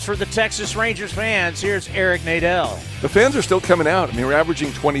times for the Texas Rangers fans. Here's Eric Nadel. The fans are still coming out. I mean, we're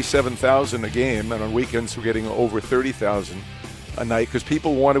averaging 27,000 a game, and on weekends we're getting over 30,000 a night because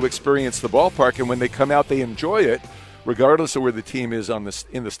people want to experience the ballpark, and when they come out, they enjoy it, regardless of where the team is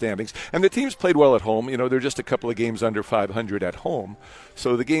in the standings. And the team's played well at home. They're just a couple of games under 500 at home.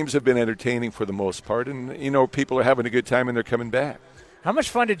 So the games have been entertaining for the most part. And, people are having a good time and they're coming back. How much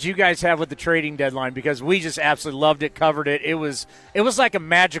fun did you guys have with the trading deadline? Because we just absolutely loved it, covered it. It was like a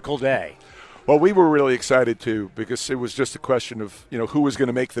magical day. Well, we were really excited, too, because it was just a question of, who was going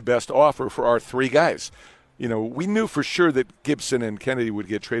to make the best offer for our 3 guys. We knew for sure that Gibson and Kennedy would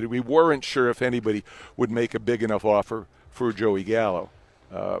get traded. We weren't sure if anybody would make a big enough offer for Joey Gallo.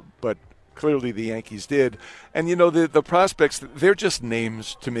 But clearly the Yankees did. And, the prospects, they're just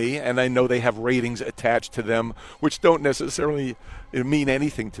names to me, and I know they have ratings attached to them, which don't necessarily mean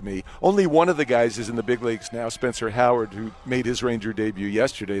anything to me. Only one of the guys is in the big leagues now, Spencer Howard, who made his Ranger debut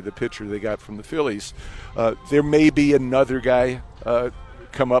yesterday, the pitcher they got from the Phillies. There may be another guy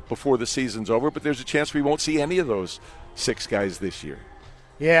come up before the season's over, but there's a chance we won't see any of those 6 guys this year.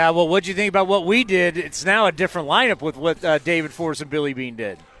 Yeah, well, what'd you think about what we did? It's now a different lineup with what David Force and Billy Beane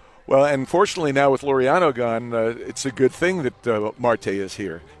did. Well, and fortunately now with Laureano gone, it's a good thing that Marte is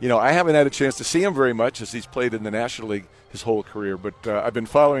here. I haven't had a chance to see him very much as he's played in the National League his whole career, but I've been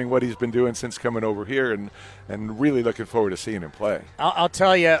following what he's been doing since coming over here and really looking forward to seeing him play. I'll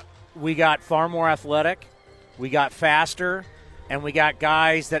tell you, we got far more athletic, we got faster, and we got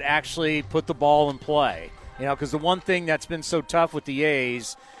guys that actually put the ball in play. Because the one thing that's been so tough with the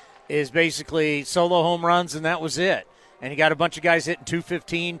A's is basically solo home runs, and that was it. And you got a bunch of guys hitting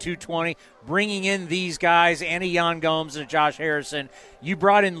 215, 220, bringing in these guys, and a Yan Gomes and a Josh Harrison. You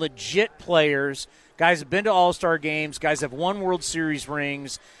brought in legit players, guys have been to All-Star games, guys have won World Series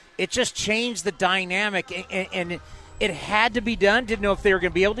rings. It just changed the dynamic, and it had to be done. Didn't know if they were going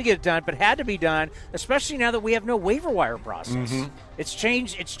to be able to get it done, but had to be done, especially now that we have no waiver wire process. Mm-hmm. It's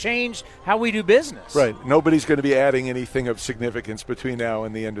changed how we do business. Right. Nobody's going to be adding anything of significance between now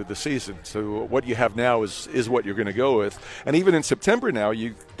and the end of the season. So what you have now is what you're going to go with. And even in September now,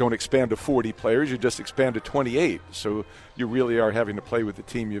 you don't expand to 40 players. You just expand to 28. So you really are having to play with the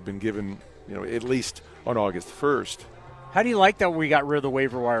team you've been given, at least on August 1st. How do you like that we got rid of the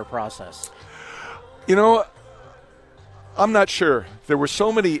waiver wire process? I'm not sure. There were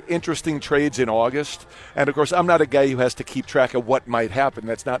so many interesting trades in August. And, of course, I'm not a guy who has to keep track of what might happen.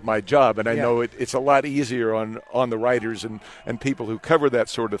 That's not my job. And I know it's a lot easier on the writers and people who cover that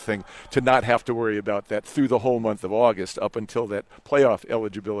sort of thing to not have to worry about that through the whole month of August up until that playoff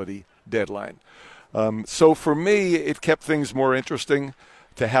eligibility deadline. So for me, it kept things more interesting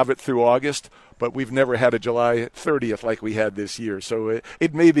to have it through August, but we've never had a July 30th like we had this year, so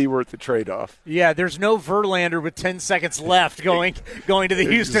it may be worth the trade-off. Yeah, there's no Verlander with 10 seconds left going to the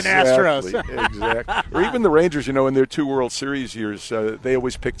Houston Astros. Exactly. Or even the Rangers, in their 2 World Series years, they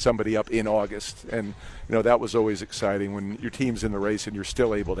always picked somebody up in August, and that was always exciting when your team's in the race and you're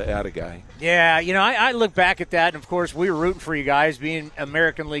still able to add a guy. Yeah, I look back at that, and of course we were rooting for you guys, being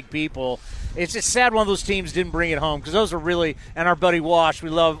American League people. It's just sad one of those teams didn't bring it home, because those are really, and our buddy Wash, we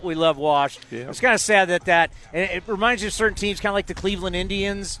love Wash. Yeah. It's kind of sad that and it reminds you of certain teams, kind of like the Cleveland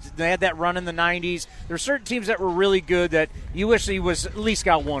Indians. They had that run in the 90s. There are certain teams that were really good that you wish he was at least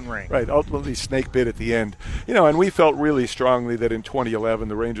got one ring. Right, ultimately snake bit at the end. And we felt really strongly that in 2011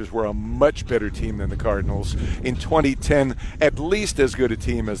 the Rangers were a much better team than the Cardinals. In 2010, at least as good a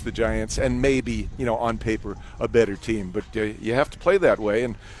team as the Giants, and maybe, on paper, a better team. But you have to play that way,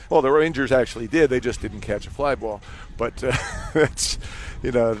 and the Rangers actually did. They just didn't catch a fly ball. But that's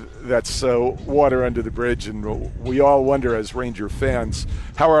water under the bridge, and we all wonder as Ranger fans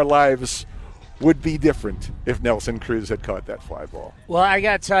how our lives would be different if Nelson Cruz had caught that fly ball. Well, I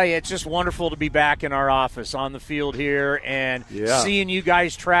got to tell you, it's just wonderful to be back in our office on the field here and seeing you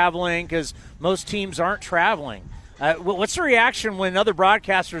guys traveling, because most teams aren't traveling. What's the reaction when other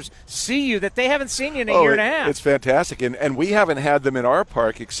broadcasters see you that they haven't seen you in a year and a half? It's fantastic, and we haven't had them in our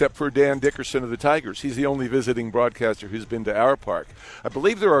park except for Dan Dickerson of the Tigers. He's the only visiting broadcaster who's been to our park. I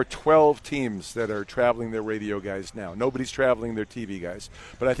believe there are 12 teams that are traveling their radio guys now. Nobody's traveling their TV guys,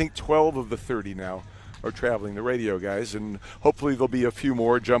 but I think 12 of the 30 now are traveling the radio guys, and hopefully there'll be a few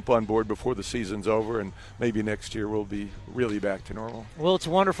more jump on board before the season's over, and maybe next year we'll be really back to normal. Well, it's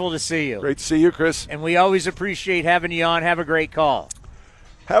wonderful to see you. Great to see you, Chris. And we always appreciate having you on. Have a great call.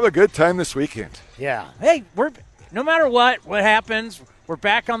 Have a good time this weekend. Yeah. Hey, no matter what happens, we're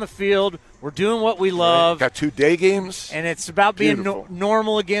back on the field. We're doing what we love. Got 2 day games. And it's about being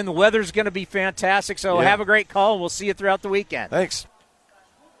normal again. The weather's going to be fantastic, so have a great call. We'll see you throughout the weekend. Thanks.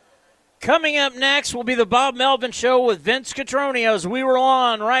 Coming up next will be the Bob Melvin Show with Vince Cotroneo, as we roll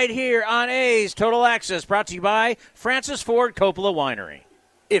on right here on A's Total Access, brought to you by Francis Ford Coppola Winery.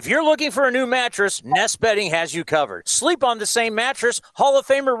 If you're looking for a new mattress, Nest Bedding has you covered. Sleep on the same mattress Hall of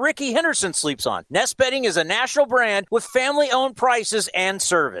Famer Ricky Henderson sleeps on. Nest Bedding is a national brand with family-owned prices and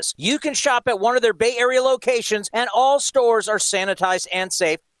service. You can shop at one of their Bay Area locations, and all stores are sanitized and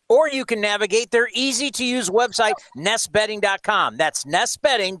safe. Or you can navigate their easy-to-use website, nestbedding.com. That's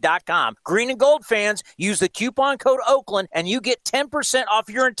nestbedding.com. Green and gold fans, use the coupon code Oakland, and you get 10% off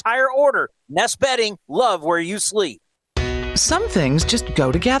your entire order. Nest Bedding, love where you sleep. Some things just go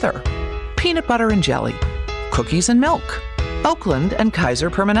together. Peanut butter and jelly, cookies and milk, Oakland and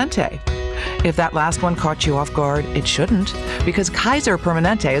Kaiser Permanente. If that last one caught you off guard, it shouldn't, because Kaiser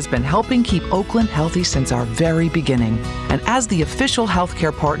Permanente has been helping keep Oakland healthy since our very beginning. And as the official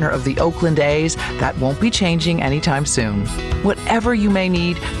healthcare partner of the Oakland A's, that won't be changing anytime soon. Whatever you may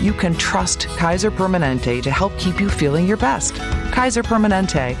need, you can trust Kaiser Permanente to help keep you feeling your best. Kaiser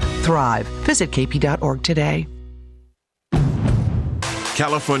Permanente. Thrive. Visit kp.org today.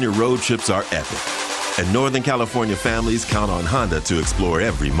 California road trips are epic, and Northern California families count on Honda to explore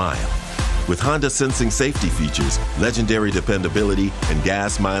every mile. With Honda sensing safety features, legendary dependability, and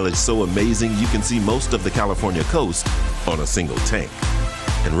gas mileage so amazing you can see most of the California coast on a single tank.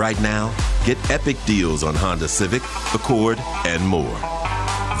 And right now, get epic deals on Honda Civic, Accord, and more.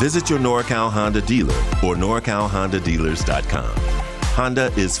 Visit your NorCal Honda dealer or NorCalHondaDealers.com.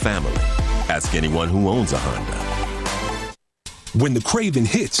 Honda is family. Ask anyone who owns a Honda. When the craving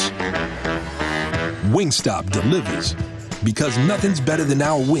hits, Wingstop delivers. Because nothing's better than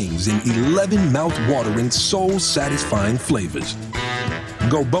our wings in 11 mouth-watering, soul-satisfying flavors.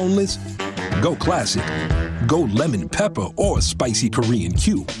 Go boneless, go classic, go lemon pepper or spicy Korean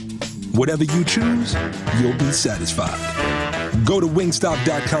Q. Whatever you choose, you'll be satisfied. Go to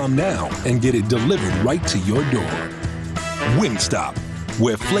Wingstop.com now and get it delivered right to your door. Wingstop,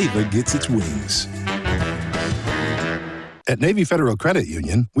 where flavor gets its wings. At Navy Federal Credit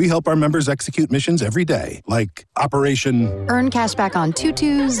Union, we help our members execute missions every day, like Operation Earn cash back on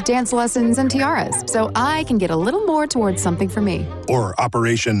tutus, dance lessons, and tiaras, so I can get a little more towards something for me. or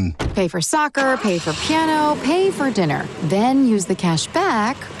Operation Pay for soccer, pay for piano, pay for dinner. Then use the cash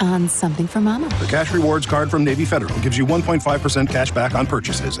back on something for mama. The Cash Rewards card from Navy Federal gives you 1.5% cash back on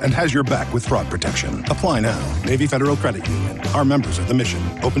purchases and has your back with fraud protection. Apply now. Navy Federal Credit Union. Our members are the mission.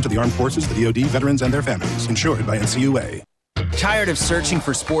 Open to the armed forces, the DoD, veterans, and their families. Insured by NCUA. Tired of searching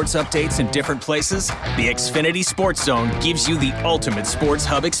for sports updates in different places? The Xfinity Sports Zone gives you the ultimate sports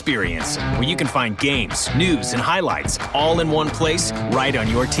hub experience, where you can find games, news, and highlights all in one place right on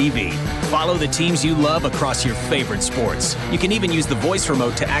your TV. Follow the teams you love across your favorite sports. You can even use the voice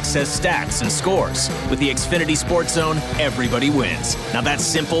remote to access stats and scores. With the Xfinity Sports Zone, everybody wins. Now that's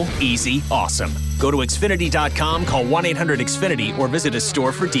simple, easy, awesome. Go to Xfinity.com, call 1-800-XFINITY, or visit a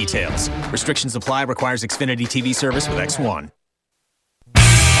store for details. Restrictions apply. Requires Xfinity TV service with X1.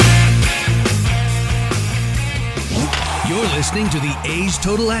 You're listening to the A's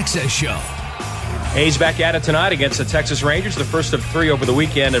Total Access Show. A's back at it tonight against the Texas Rangers, the first of 3 over the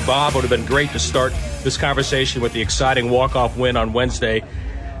weekend. And Bob, would have been great to start this conversation with the exciting walk-off win on Wednesday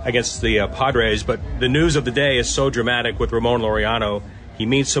against the Padres. But the news of the day is so dramatic with Ramon Laureano. He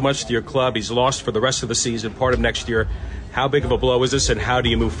means so much to your club. He's lost for the rest of the season, part of next year. How big of a blow is this, and how do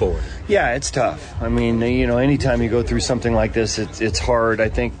you move forward? Yeah, it's tough. I mean, anytime you go through something like this, it's hard. I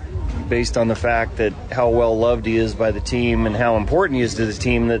think based on the fact that how well loved he is by the team and how important he is to the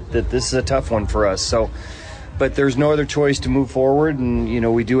team, that this is a tough one for us. So, but there's no other choice to move forward,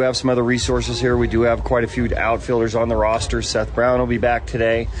 and we do have some other resources here. We do have quite a few outfielders on the roster. Seth Brown will be back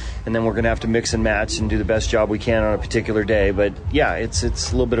today, and then we're going to have to mix and match and do the best job we can on a particular day. But yeah, it's a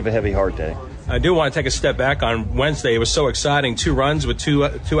little bit of a heavy heart day. I do want to take a step back on Wednesday. It was so exciting. 2 runs with two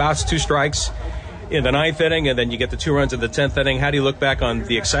outs, 2 strikes in the 9th inning, and then you get the 2 runs in the 10th inning. How do you look back on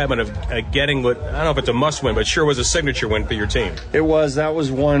the excitement of getting what, I don't know if it's a must-win, but sure was a signature win for your team? It was. That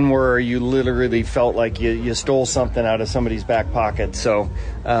was one where you literally felt like you stole something out of somebody's back pocket. So,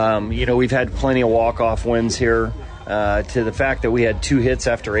 we've had plenty of walk-off wins here. To the fact that we had 2 hits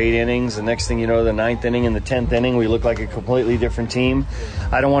after 8 innings. The next thing you know, the 9th inning and the 10th inning, we look like a completely different team.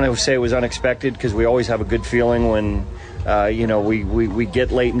 I don't want to say it was unexpected, because we always have a good feeling when we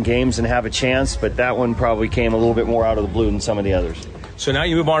get late in games and have a chance, but that one probably came a little bit more out of the blue than some of the others. So now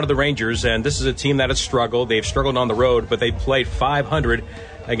you move on to the Rangers, and this is a team that has struggled. They've struggled on the road, but they played .500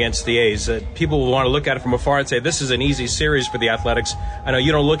 against the A's. People will want to look at it from afar and say this is an easy series for the Athletics. I know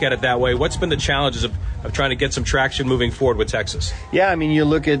you don't look at it that way. What's been the challenges of trying to get some traction moving forward with Texas? Yeah, I mean, you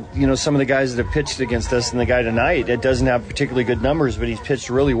look at some of the guys that have pitched against us, and the guy tonight, it doesn't have particularly good numbers, but he's pitched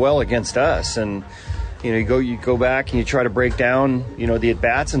really well against us. And you go back and you try to break down, the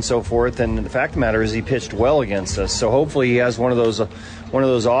at-bats and so forth, and the fact of the matter is he pitched well against us. So hopefully he has one of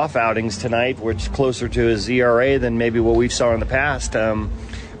those off outings tonight, which is closer to his ERA than maybe what we've saw in the past.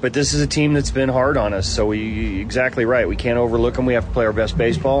 But this is a team that's been hard on us, so exactly right. We can't overlook them. We have to play our best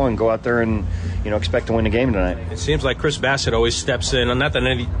baseball and go out there and expect to win the game tonight. It seems like Chris Bassett always steps in, and not that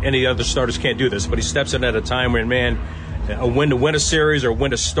any other starters can't do this, but he steps in at a time when, a win to win a series or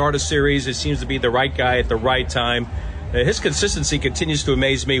win to start a series, it seems to be the right guy at the right time. His consistency continues to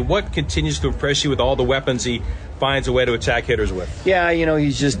amaze me. What continues to impress you with all the weapons he finds a way to attack hitters with? Yeah,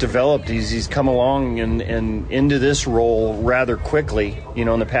 he's just developed. He's come along and into this role rather quickly,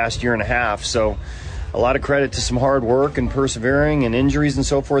 in the past year and a half. So a lot of credit to some hard work and persevering and injuries and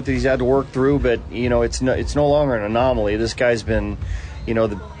so forth that he's had to work through. But, it's no longer an anomaly. This guy's been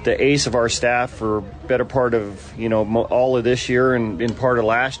the ace of our staff for better part of all of this year and in part of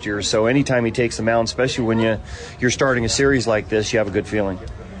last year. So anytime he takes the mound, especially when you're starting a series like this, you have a good feeling.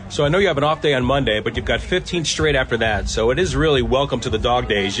 So I know you have an off day on Monday, but you've got 15 straight after that. So it is really welcome to the dog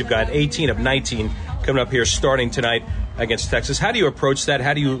days. You've got 18 of 19 coming up here starting tonight against Texas. How do you approach that?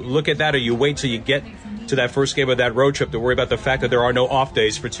 How do you look at that? Or you wait till you get to that first game of that road trip to worry about the fact that there are no off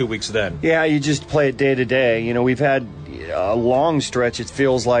days for 2 weeks then? Yeah, you just play it day to day. We've had a long stretch, it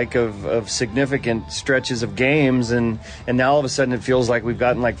feels like, of significant stretches of games, and now all of a sudden it feels like we've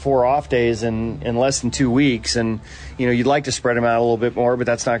gotten like 4 off days in less than 2 weeks. And you'd like to spread them out a little bit more, but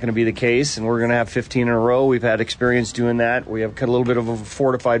that's not going to be the case, and we're going to have 15 in a row. We've had experience doing that. We have a little bit of a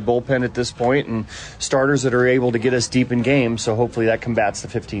fortified bullpen at this point, and starters that are able to get us deep in games, so hopefully that combats the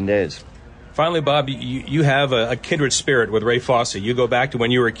 15 days. Finally, Bob, you have a kindred spirit with Ray Fosse. You go back to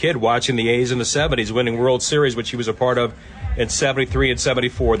when you were a kid watching the A's in the 70s, winning World Series, which he was a part of in 73 and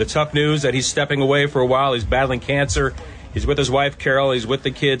 74. The tough news that he's stepping away for a while. He's battling cancer. He's with his wife, Carol. He's with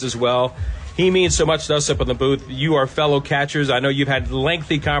the kids as well. He means so much to us up in the booth. You are fellow catchers. I know you've had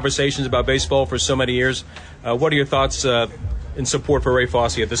lengthy conversations about baseball for so many years. What are your thoughts in support for Ray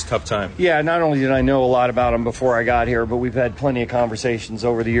Fosse at this tough time? Yeah, not only did I know a lot about him before I got here, but we've had plenty of conversations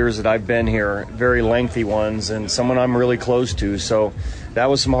over the years that I've been here, very lengthy ones, and someone I'm really close to. So that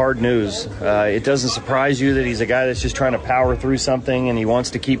was some hard news. It doesn't surprise you that he's a guy that's just trying to power through something and he wants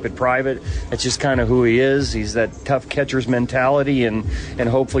to keep it private. That's just kind of who he is. He's that tough catcher's mentality, and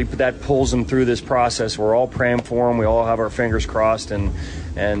hopefully that pulls him through this process. We're all praying for him. We all have our fingers crossed, and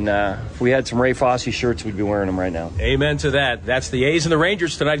if we had some Ray Fosse shirts, we'd be wearing them right now. Amen to that. That's the A's and the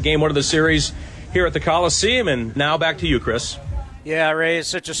Rangers tonight, game 1 of the series here at the Coliseum. And now back to you, Chris. Yeah, Ray is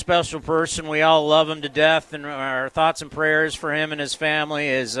such a special person. We all love him to death, and our thoughts and prayers for him and his family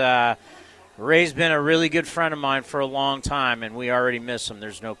is Ray's been a really good friend of mine for a long time, and we already miss him.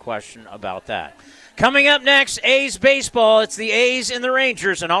 There's no question about that. Coming up next, A's baseball. It's the A's and the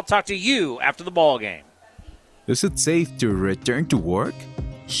Rangers, and I'll talk to you after the ball game. Is it safe to return to work?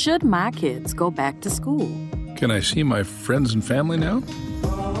 Should my kids go back to school? Can I see my friends and family now?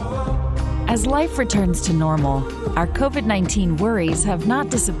 As life returns to normal, our COVID-19 worries have not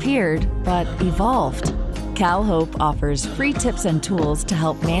disappeared, but evolved. CalHope offers free tips and tools to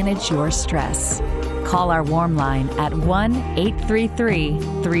help manage your stress. Call our warm line at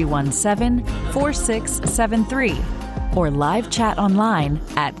 1-833-317-4673 or live chat online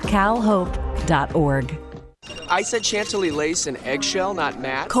at calhope.org. I said Chantilly lace and eggshell, not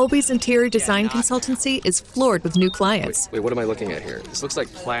matte. Colby's Interior Design Consultancy is floored with new clients. Wait, what am I looking at here? This looks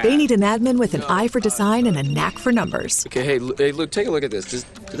like plaid. They need an admin with an eye for design and a knack for numbers. Okay, hey, Luke, take a look at this.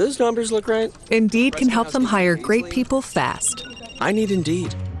 Do those numbers look right? Indeed can help them hire great people fast. I need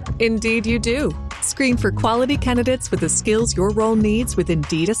Indeed. Indeed you do. Screen for quality candidates with the skills your role needs with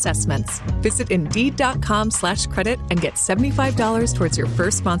Indeed assessments. Visit Indeed.com/credit and get $75 towards your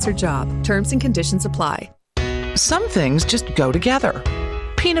first sponsored job. Terms and conditions apply. Some things just go together.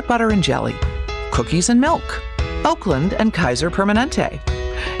 Peanut butter and jelly, cookies and milk, Oakland and Kaiser Permanente.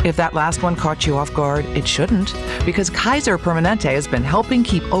 If that last one caught you off guard, it shouldn't, because Kaiser Permanente has been helping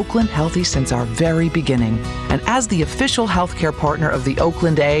keep Oakland healthy since our very beginning. And as the official healthcare partner of the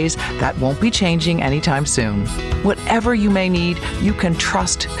Oakland A's, that won't be changing anytime soon. Whatever you may need, you can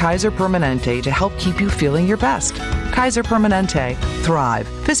trust Kaiser Permanente to help keep you feeling your best. Kaiser Permanente. Thrive.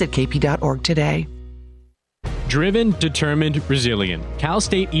 Visit kp.org today. Driven, determined, resilient. Cal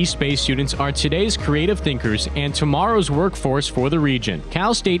State East Bay students are today's creative thinkers and tomorrow's workforce for the region.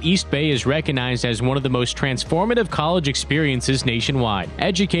 Cal State East Bay is recognized as one of the most transformative college experiences nationwide,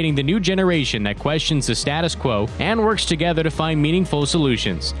 educating the new generation that questions the status quo and works together to find meaningful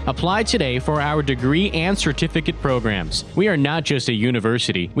solutions. Apply today for our degree and certificate programs. We are not just a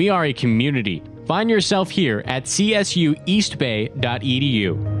university, we are a community. Find yourself here at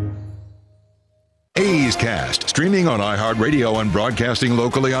csueastbay.edu. A's Cast, streaming on iHeartRadio and broadcasting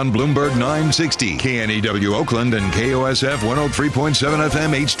locally on Bloomberg 960, KNEW Oakland, and KOSF 103.7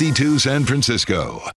 FM HD2 San Francisco.